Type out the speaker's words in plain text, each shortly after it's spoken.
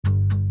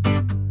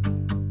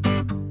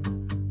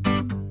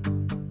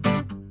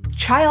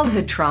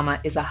Childhood trauma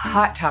is a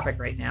hot topic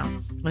right now.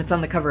 When it's on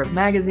the cover of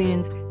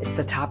magazines, it's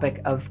the topic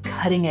of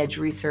cutting-edge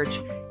research,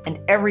 and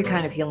every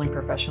kind of healing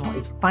professional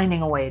is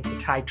finding a way to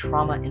tie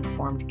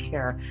trauma-informed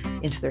care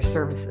into their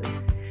services.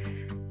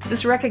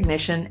 This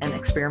recognition and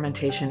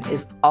experimentation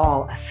is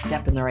all a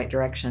step in the right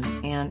direction,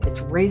 and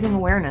it's raising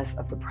awareness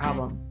of the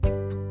problem.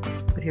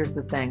 But here's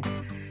the thing.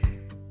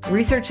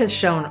 Research has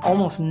shown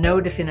almost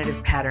no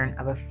definitive pattern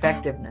of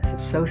effectiveness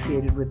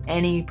associated with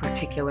any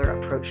particular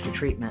approach to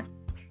treatment.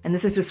 And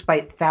this is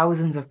despite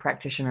thousands of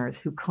practitioners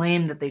who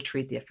claim that they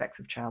treat the effects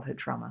of childhood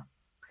trauma.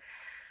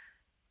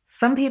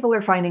 Some people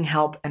are finding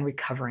help and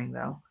recovering,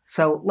 though.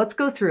 So let's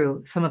go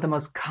through some of the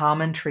most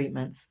common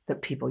treatments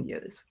that people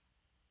use.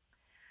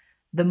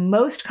 The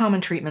most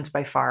common treatments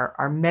by far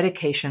are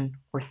medication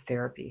or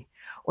therapy,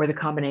 or the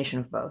combination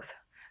of both.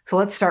 So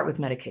let's start with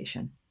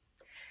medication.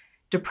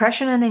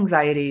 Depression and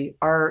anxiety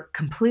are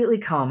completely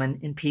common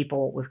in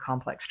people with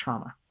complex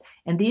trauma.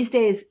 And these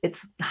days,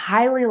 it's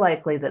highly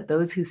likely that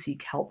those who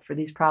seek help for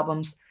these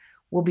problems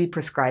will be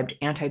prescribed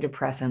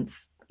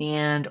antidepressants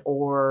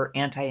and/or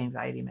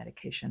anti-anxiety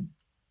medication.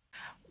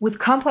 With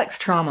complex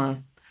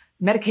trauma,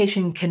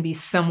 medication can be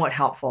somewhat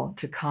helpful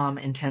to calm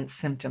intense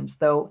symptoms,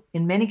 though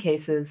in many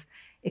cases,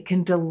 it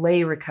can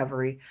delay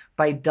recovery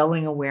by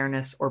dulling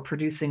awareness or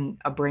producing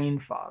a brain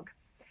fog.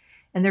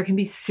 And there can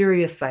be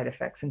serious side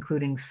effects,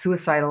 including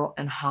suicidal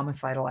and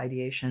homicidal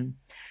ideation,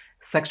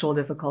 sexual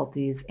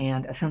difficulties,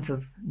 and a sense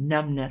of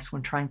numbness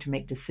when trying to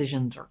make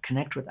decisions or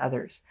connect with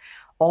others,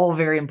 all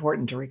very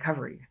important to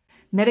recovery.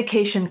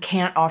 Medication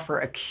can't offer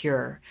a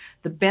cure.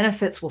 The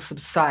benefits will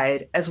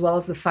subside, as well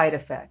as the side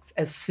effects,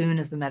 as soon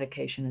as the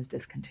medication is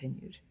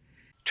discontinued.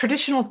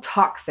 Traditional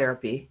talk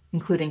therapy,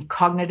 including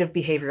cognitive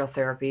behavioral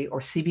therapy,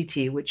 or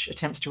CBT, which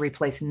attempts to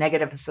replace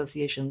negative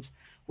associations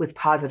with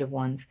positive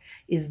ones,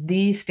 is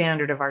the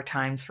standard of our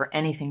times for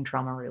anything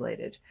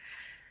trauma-related.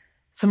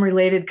 Some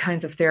related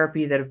kinds of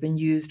therapy that have been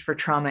used for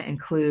trauma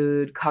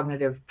include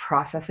cognitive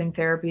processing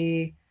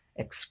therapy,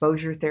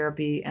 exposure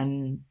therapy,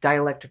 and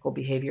dialectical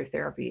behavior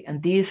therapy.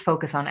 And these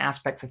focus on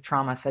aspects of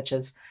trauma such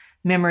as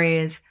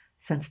memories,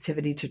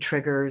 sensitivity to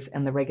triggers,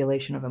 and the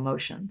regulation of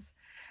emotions.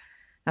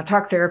 Now,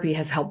 talk therapy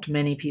has helped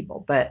many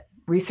people, but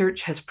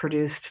research has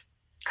produced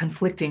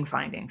conflicting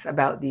findings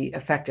about the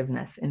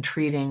effectiveness in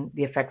treating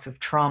the effects of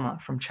trauma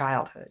from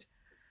childhood.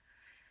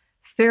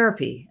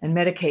 Therapy and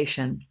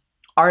medication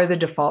are the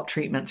default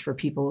treatments for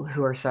people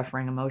who are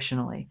suffering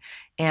emotionally.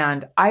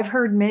 And I've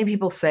heard many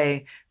people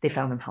say they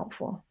found them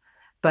helpful.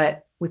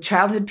 But with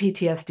childhood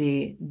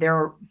PTSD,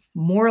 they're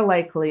more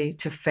likely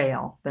to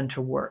fail than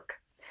to work.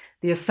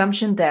 The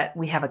assumption that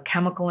we have a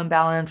chemical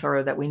imbalance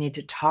or that we need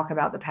to talk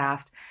about the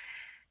past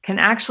can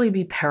actually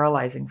be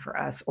paralyzing for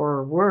us,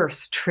 or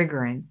worse,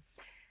 triggering.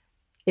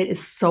 It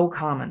is so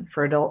common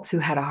for adults who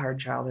had a hard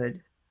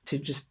childhood to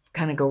just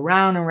kind of go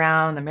round and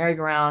round the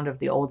merry-go-round of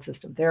the old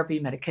system: therapy,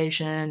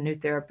 medication, new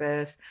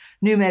therapist,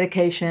 new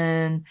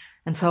medication,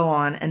 and so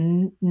on,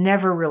 and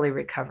never really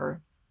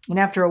recover. And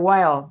after a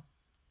while,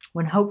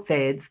 when hope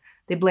fades,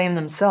 they blame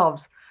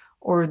themselves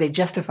or they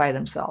justify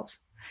themselves.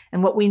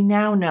 And what we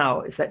now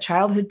know is that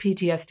childhood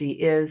PTSD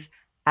is,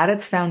 at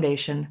its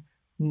foundation,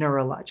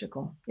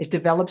 neurological. It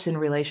develops in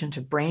relation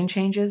to brain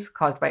changes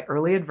caused by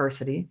early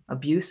adversity,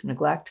 abuse,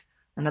 neglect,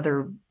 and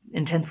other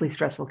intensely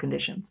stressful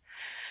conditions.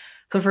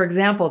 So for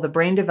example, the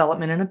brain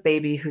development in a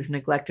baby who's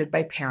neglected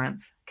by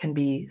parents can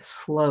be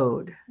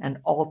slowed and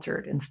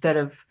altered. Instead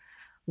of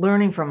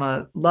learning from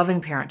a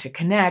loving parent to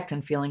connect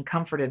and feeling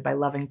comforted by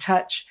loving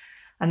touch,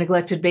 a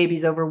neglected baby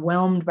is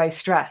overwhelmed by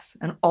stress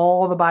and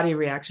all the body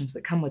reactions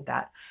that come with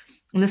that.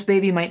 And this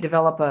baby might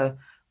develop a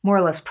more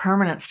or less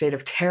permanent state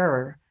of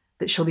terror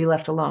that she'll be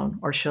left alone,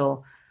 or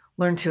she'll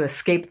learn to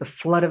escape the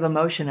flood of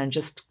emotion and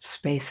just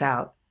space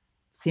out,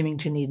 seeming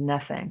to need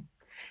nothing.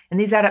 And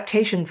these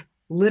adaptations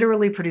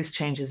literally produce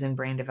changes in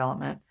brain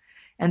development.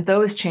 And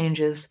those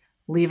changes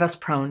leave us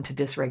prone to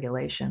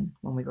dysregulation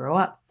when we grow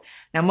up.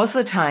 Now, most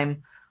of the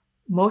time,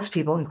 most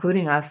people,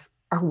 including us,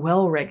 are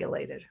well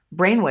regulated.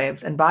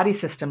 Brainwaves and body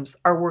systems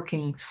are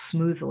working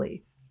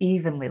smoothly,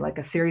 evenly, like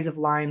a series of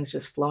lines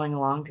just flowing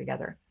along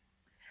together.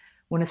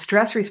 When a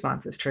stress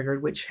response is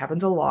triggered, which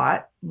happens a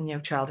lot when you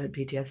have childhood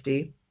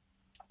PTSD,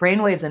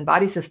 brainwaves and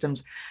body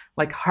systems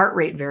like heart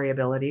rate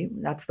variability,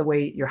 that's the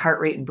way your heart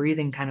rate and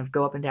breathing kind of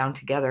go up and down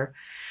together,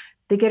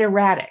 they get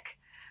erratic,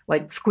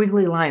 like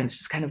squiggly lines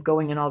just kind of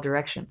going in all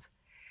directions.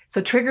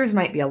 So triggers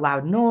might be a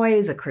loud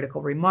noise, a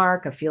critical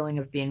remark, a feeling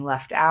of being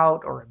left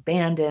out or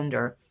abandoned,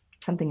 or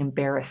something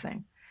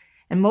embarrassing.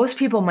 And most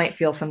people might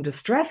feel some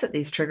distress at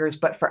these triggers,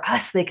 but for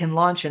us, they can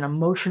launch an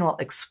emotional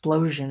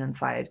explosion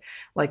inside,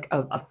 like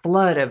a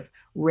flood of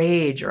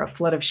rage or a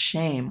flood of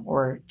shame,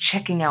 or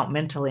checking out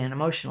mentally and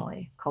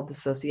emotionally, called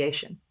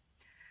dissociation.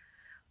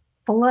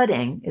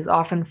 Flooding is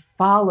often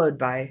followed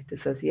by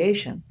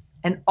dissociation,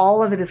 and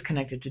all of it is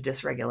connected to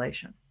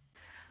dysregulation.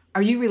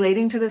 Are you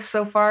relating to this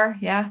so far?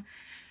 Yeah?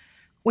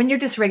 When you're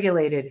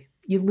dysregulated,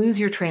 you lose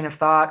your train of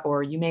thought,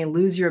 or you may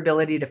lose your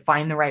ability to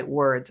find the right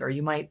words, or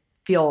you might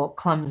feel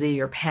clumsy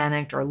or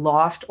panicked or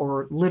lost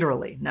or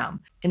literally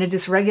numb. In a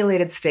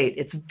dysregulated state,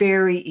 it's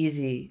very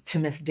easy to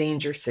miss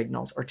danger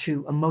signals or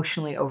to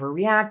emotionally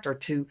overreact or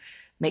to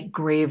make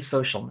grave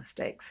social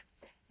mistakes.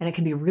 And it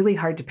can be really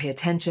hard to pay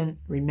attention,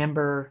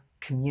 remember,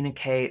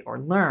 communicate, or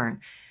learn.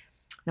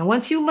 Now,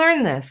 once you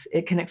learn this,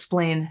 it can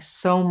explain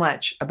so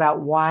much about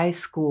why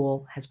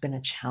school has been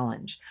a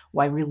challenge,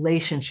 why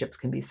relationships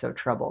can be so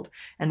troubled,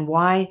 and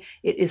why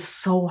it is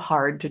so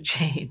hard to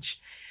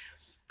change.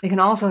 It can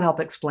also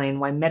help explain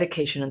why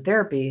medication and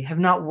therapy have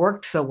not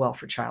worked so well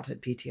for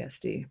childhood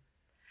PTSD.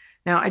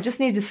 Now, I just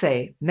need to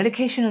say,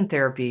 medication and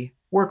therapy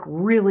work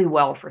really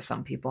well for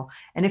some people.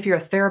 And if you're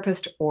a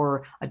therapist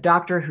or a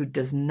doctor who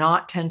does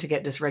not tend to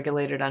get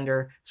dysregulated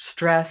under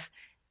stress,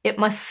 it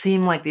must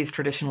seem like these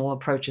traditional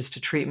approaches to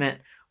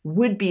treatment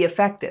would be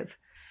effective.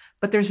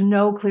 But there's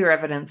no clear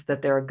evidence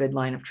that they're a good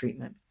line of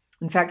treatment.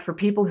 In fact, for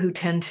people who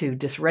tend to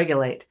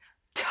dysregulate,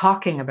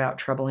 talking about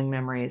troubling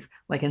memories,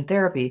 like in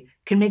therapy,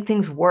 can make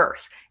things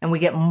worse, and we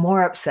get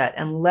more upset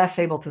and less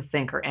able to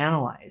think or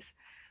analyze.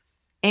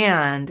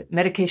 And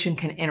medication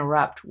can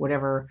interrupt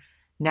whatever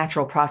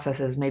natural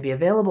processes may be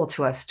available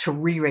to us to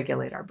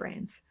re-regulate our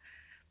brains.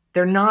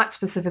 They're not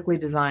specifically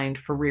designed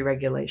for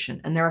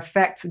re-regulation, and their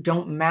effects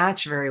don't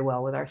match very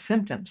well with our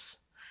symptoms.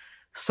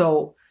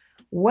 So,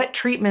 what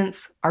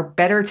treatments are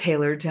better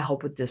tailored to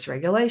help with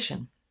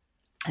dysregulation?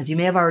 As you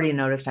may have already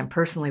noticed, I'm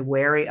personally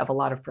wary of a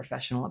lot of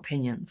professional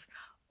opinions,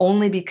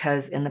 only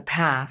because in the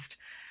past,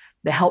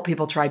 the help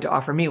people tried to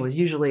offer me was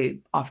usually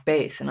off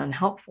base and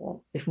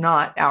unhelpful, if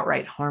not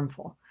outright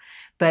harmful.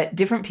 But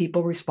different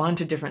people respond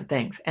to different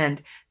things,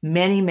 and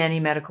many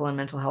medical and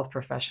mental health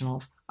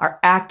professionals are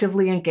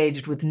actively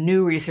engaged with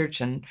new research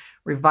and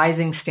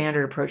revising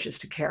standard approaches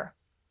to care.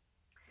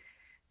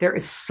 There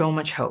is so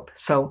much hope,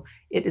 so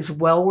it is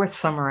well worth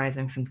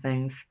summarizing some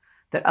things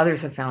that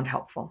others have found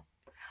helpful.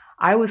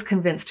 I was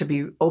convinced to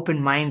be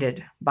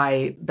open-minded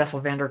by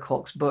Bessel van der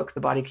Kolk's book, The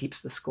Body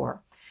Keeps the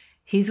Score.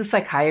 He's a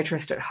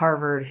psychiatrist at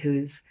Harvard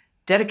who's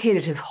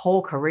dedicated his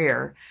whole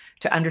career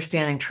to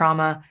understanding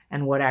trauma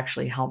and what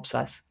actually helps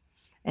us.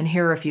 And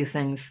here are a few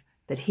things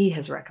that he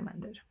has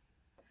recommended.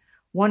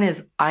 One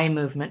is eye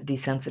movement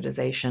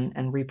desensitization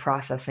and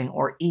reprocessing,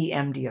 or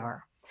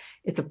EMDR.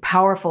 It's a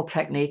powerful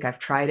technique. I've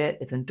tried it.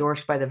 It's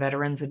endorsed by the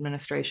Veterans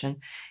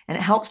Administration, and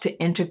it helps to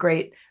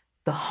integrate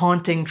the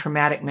haunting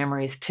traumatic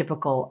memories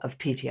typical of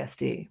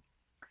PTSD.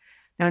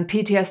 Now, in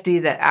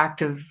PTSD,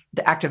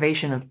 the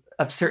activation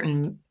of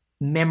certain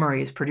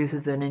memories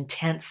produces an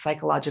intense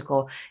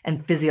psychological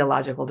and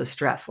physiological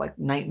distress, like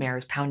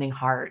nightmares, pounding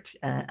heart,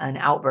 an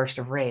outburst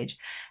of rage,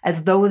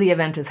 as though the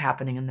event is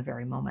happening in the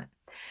very moment.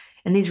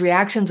 And these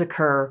reactions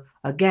occur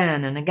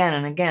again and again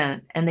and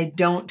again, and they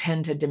don't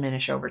tend to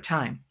diminish over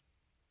time.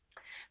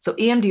 So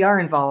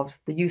EMDR involves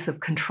the use of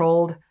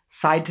controlled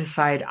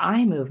side-to-side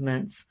eye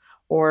movements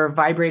or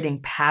vibrating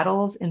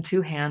paddles in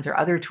two hands or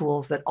other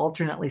tools that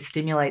alternately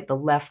stimulate the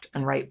left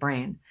and right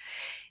brain.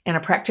 And a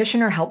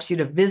practitioner helps you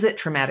to visit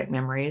traumatic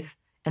memories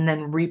and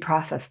then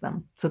reprocess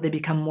them so they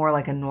become more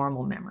like a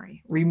normal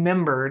memory,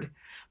 remembered,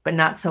 but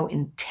not so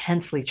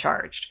intensely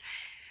charged.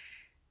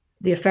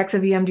 The effects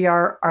of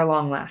EMDR are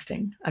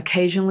long-lasting.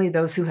 Occasionally,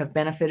 those who have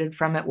benefited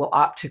from it will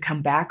opt to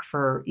come back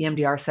for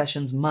EMDR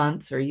sessions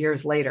months or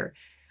years later.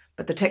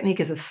 But the technique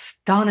is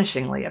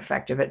astonishingly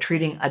effective at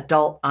treating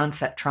adult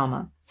onset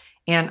trauma.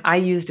 And I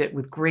used it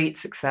with great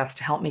success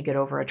to help me get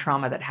over a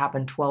trauma that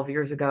happened 12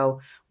 years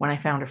ago when I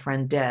found a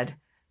friend dead.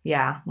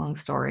 Yeah, long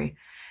story.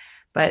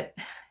 But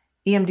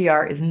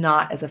EMDR is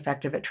not as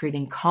effective at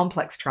treating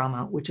complex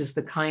trauma, which is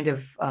the kind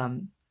of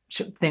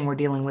thing we're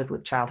dealing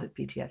with childhood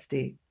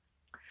PTSD.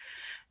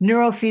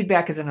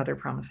 Neurofeedback is another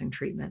promising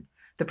treatment.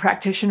 The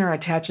practitioner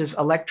attaches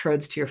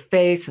electrodes to your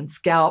face and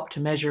scalp to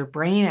measure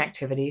brain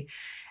activity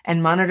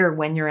and monitor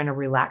when you're in a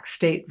relaxed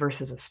state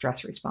versus a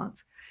stress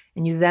response.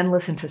 And you then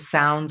listen to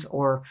sounds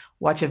or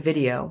watch a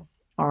video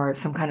or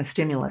some kind of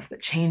stimulus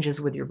that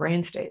changes with your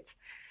brain states.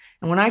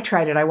 And when I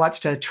tried it, I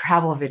watched a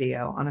travel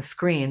video on a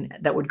screen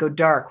that would go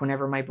dark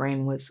whenever my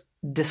brain was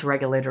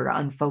dysregulated or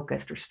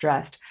unfocused or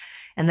stressed.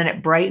 And then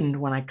it brightened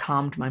when I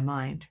calmed my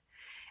mind.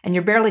 And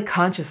you're barely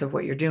conscious of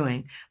what you're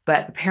doing,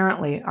 but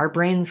apparently our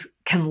brains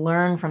can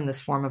learn from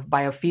this form of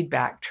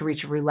biofeedback to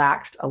reach a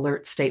relaxed,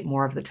 alert state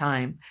more of the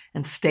time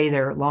and stay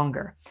there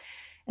longer.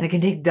 And it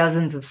can take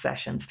dozens of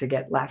sessions to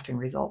get lasting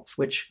results,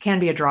 which can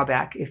be a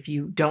drawback if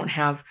you don't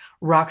have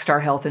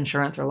rockstar health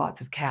insurance or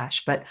lots of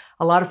cash, but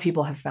a lot of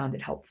people have found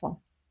it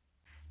helpful.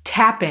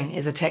 Tapping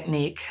is a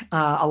technique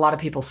a lot of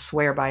people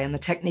swear by, and the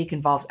technique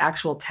involves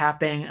actual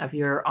tapping of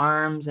your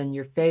arms and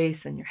your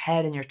face and your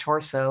head and your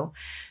torso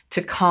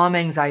to calm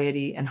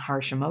anxiety and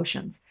harsh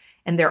emotions.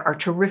 And there are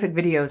terrific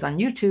videos on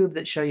YouTube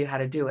that show you how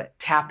to do it,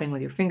 tapping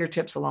with your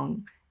fingertips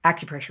along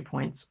acupressure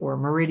points or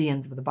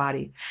meridians of the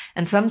body.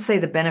 And some say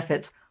the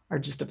benefits are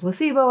just a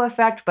placebo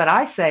effect, but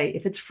I say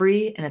if it's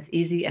free and it's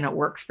easy and it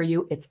works for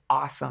you, it's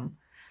awesome.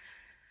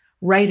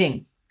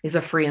 Writing is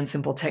a free and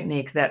simple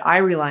technique that I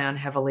rely on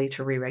heavily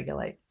to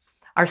re-regulate.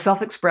 Our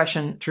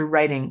self-expression through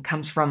writing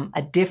comes from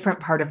a different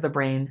part of the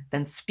brain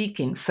than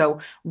speaking. So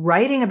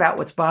writing about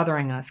what's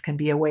bothering us can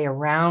be a way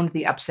around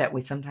the upset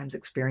we sometimes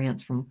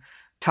experience from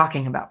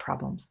talking about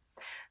problems.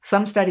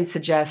 Some studies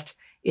suggest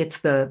it's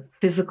the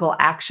physical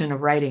action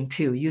of writing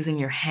too, using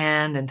your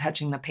hand and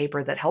touching the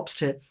paper, that helps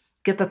to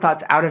get the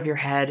thoughts out of your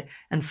head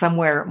and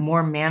somewhere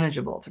more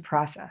manageable to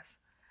process.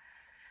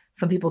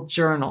 Some people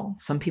journal,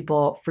 some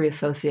people free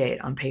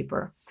associate on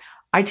paper.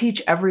 I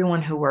teach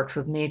everyone who works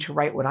with me to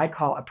write what I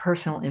call a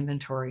personal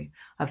inventory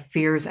of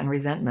fears and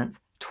resentments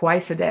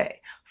twice a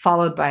day,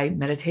 followed by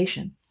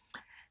meditation.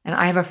 And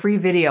I have a free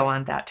video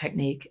on that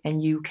technique,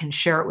 and you can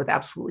share it with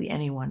absolutely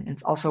anyone. And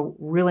it's also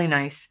really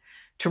nice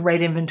to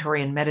write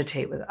inventory and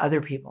meditate with other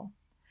people,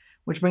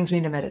 which brings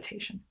me to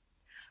meditation.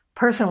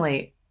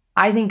 Personally,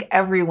 I think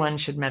everyone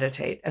should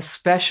meditate,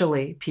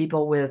 especially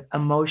people with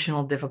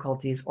emotional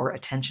difficulties or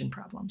attention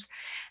problems.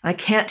 And I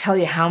can't tell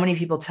you how many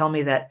people tell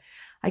me that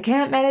I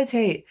can't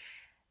meditate.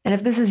 And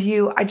if this is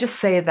you, I just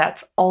say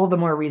that's all the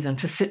more reason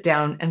to sit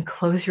down and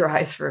close your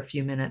eyes for a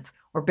few minutes,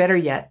 or better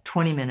yet,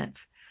 20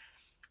 minutes.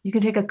 You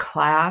can take a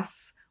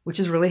class, which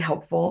is really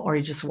helpful, or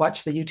you just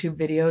watch the YouTube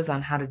videos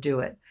on how to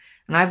do it.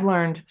 And I've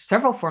learned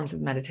several forms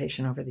of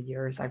meditation over the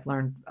years. I've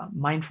learned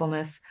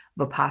mindfulness,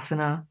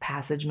 vipassana,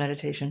 passage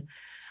meditation.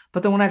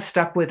 But the one I've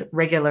stuck with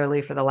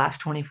regularly for the last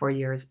 24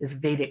 years is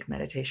Vedic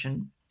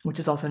meditation, which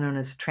is also known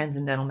as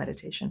transcendental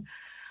meditation.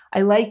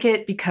 I like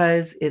it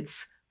because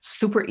it's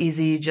super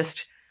easy,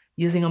 just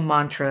using a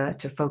mantra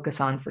to focus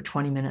on for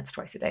 20 minutes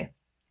twice a day.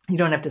 You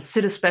don't have to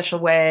sit a special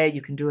way.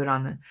 You can do it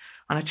on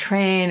a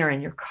train or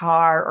in your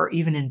car or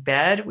even in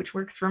bed, which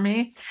works for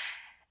me.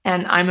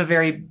 And I'm a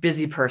very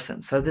busy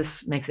person, so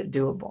this makes it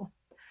doable.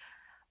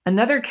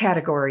 Another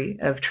category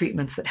of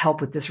treatments that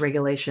help with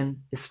dysregulation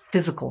is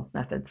physical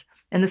methods.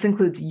 And this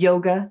includes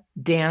yoga,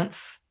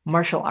 dance,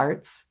 martial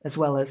arts, as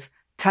well as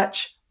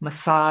touch,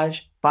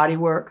 massage, body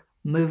work,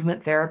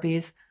 movement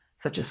therapies,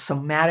 such as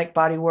somatic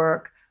body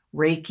work,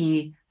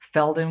 Reiki,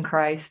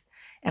 Feldenkrais,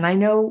 and I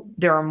know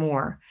there are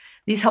more.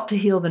 These help to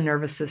heal the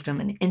nervous system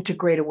and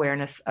integrate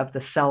awareness of the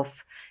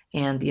self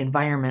and the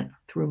environment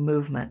through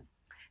movement.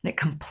 And it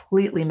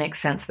completely makes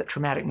sense that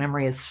traumatic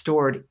memory is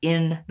stored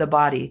in the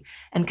body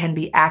and can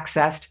be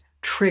accessed,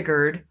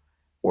 triggered,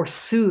 or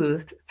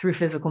soothed through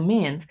physical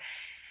means.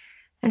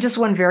 And just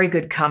one very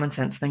good common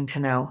sense thing to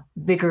know,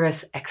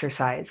 vigorous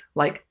exercise,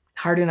 like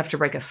hard enough to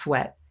break a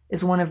sweat,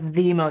 is one of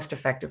the most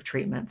effective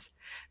treatments.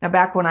 Now,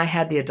 back when I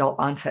had the adult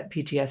onset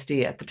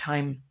PTSD, at the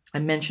time I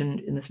mentioned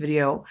in this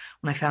video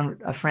when I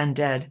found a friend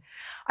dead,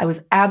 I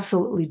was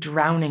absolutely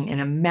drowning in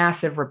a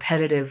massive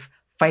repetitive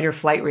fight or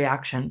flight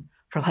reaction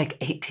for like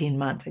 18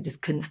 months. I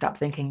just couldn't stop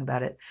thinking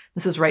about it.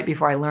 This was right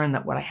before I learned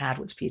that what I had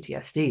was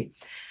PTSD.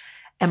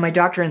 And my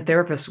doctor and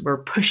therapist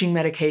were pushing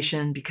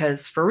medication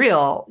because, for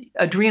real,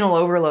 adrenal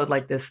overload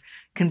like this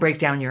can break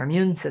down your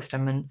immune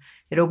system, and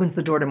it opens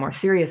the door to more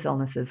serious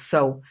illnesses.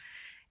 So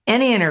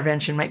any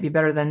intervention might be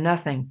better than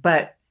nothing,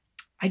 but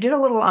I did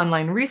a little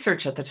online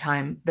research at the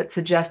time that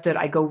suggested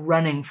I go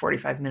running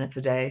 45 minutes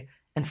a day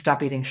and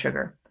stop eating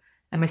sugar.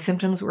 And my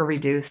symptoms were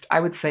reduced, I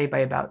would say, by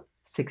about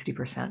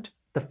 60%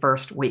 the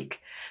first week.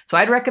 So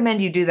I'd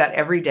recommend you do that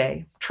every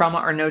day, trauma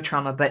or no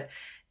trauma, but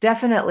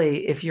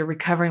definitely if you're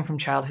recovering from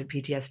childhood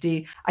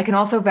PTSD. I can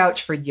also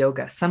vouch for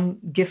yoga. Some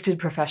gifted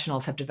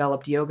professionals have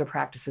developed yoga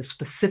practices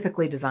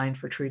specifically designed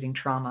for treating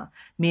trauma,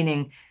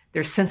 meaning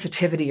there's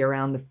sensitivity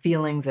around the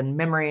feelings and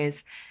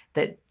memories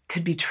that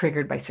could be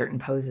triggered by certain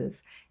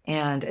poses,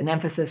 and an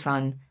emphasis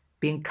on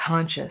being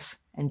conscious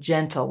and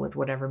gentle with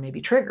whatever may be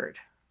triggered.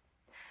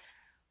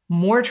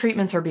 More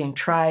treatments are being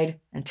tried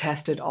and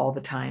tested all the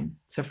time.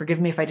 So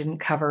forgive me if I didn't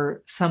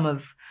cover some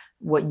of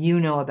what you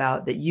know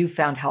about that you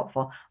found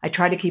helpful. I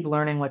try to keep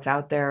learning what's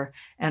out there,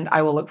 and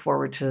I will look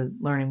forward to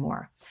learning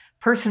more.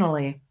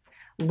 Personally,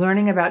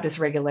 learning about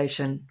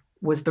dysregulation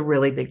was the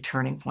really big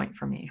turning point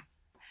for me.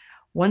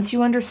 Once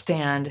you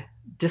understand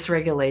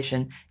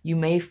dysregulation, you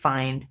may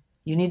find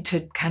you need to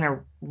kind of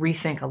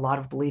rethink a lot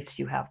of beliefs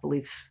you have,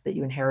 beliefs that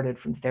you inherited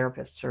from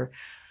therapists or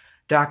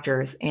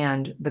doctors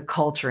and the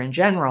culture in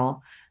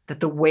general, that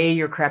the way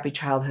your crappy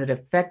childhood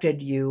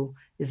affected you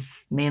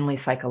is mainly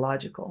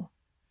psychological,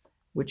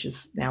 which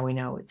is, now we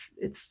know,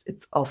 it's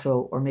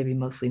also, or maybe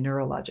mostly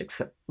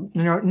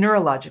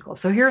neurological.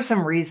 So here are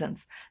some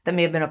reasons that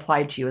may have been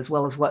applied to you, as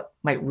well as what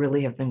might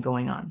really have been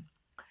going on.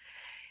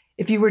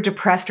 If you were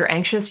depressed or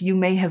anxious, you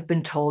may have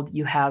been told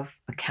you have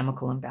a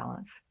chemical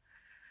imbalance.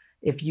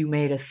 If you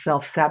made a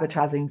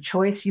self-sabotaging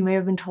choice, you may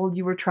have been told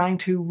you were trying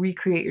to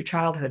recreate your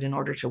childhood in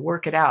order to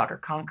work it out or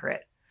conquer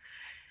it.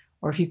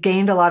 Or if you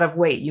gained a lot of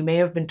weight, you may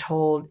have been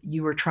told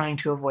you were trying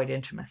to avoid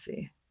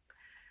intimacy.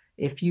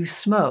 If you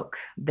smoke,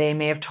 they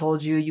may have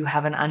told you you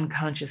have an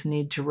unconscious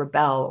need to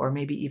rebel, or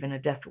maybe even a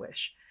death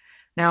wish.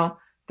 Now,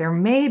 there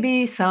may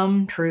be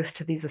some truth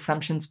to these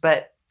assumptions,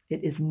 but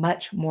it is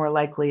much more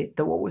likely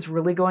that what was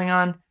really going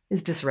on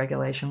is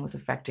dysregulation was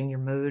affecting your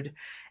mood,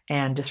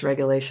 and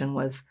dysregulation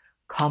was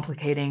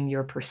complicating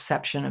your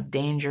perception of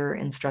danger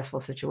in stressful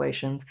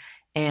situations.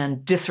 And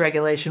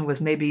dysregulation was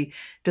maybe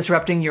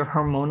disrupting your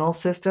hormonal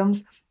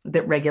systems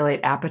that regulate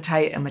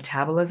appetite and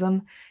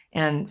metabolism.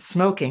 And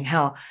smoking,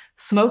 hell,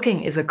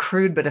 smoking is a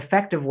crude but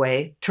effective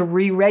way to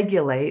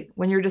re-regulate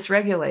when you're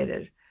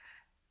dysregulated.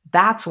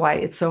 That's why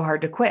it's so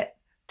hard to quit.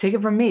 Take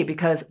it from me,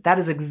 because that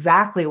is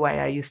exactly why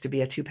I used to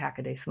be a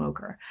 2-pack-a-day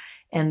smoker.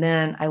 And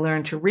then I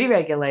learned to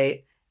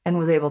re-regulate and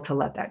was able to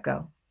let that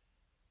go.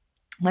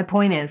 My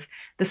point is,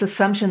 this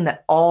assumption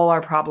that all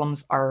our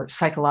problems are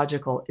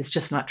psychological is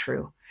just not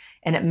true.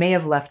 And it may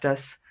have left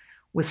us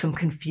with some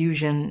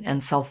confusion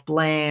and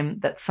self-blame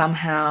that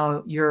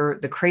somehow you're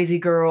the crazy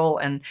girl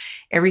and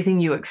everything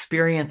you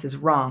experience is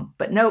wrong.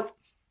 But nope,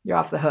 you're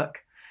off the hook.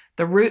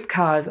 The root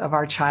cause of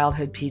our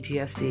childhood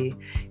PTSD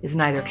is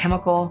neither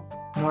chemical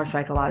nor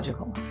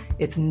psychological.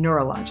 It's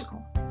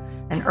neurological.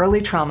 And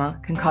early trauma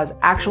can cause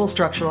actual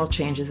structural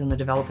changes in the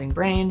developing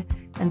brain,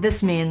 and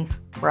this means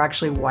we're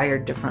actually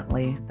wired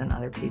differently than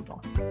other people.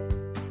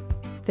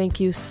 Thank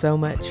you so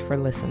much for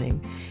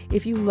listening.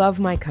 If you love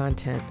my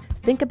content,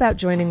 think about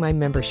joining my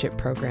membership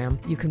program.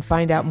 You can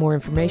find out more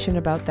information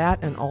about that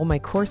and all my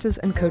courses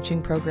and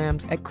coaching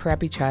programs at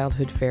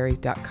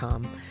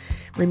crappychildhoodfairy.com.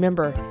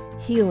 Remember,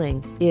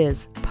 healing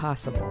is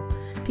possible.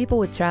 People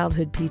with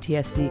childhood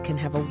PTSD can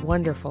have a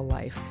wonderful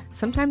life.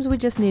 Sometimes we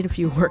just need a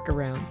few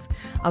workarounds.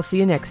 I'll see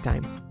you next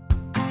time.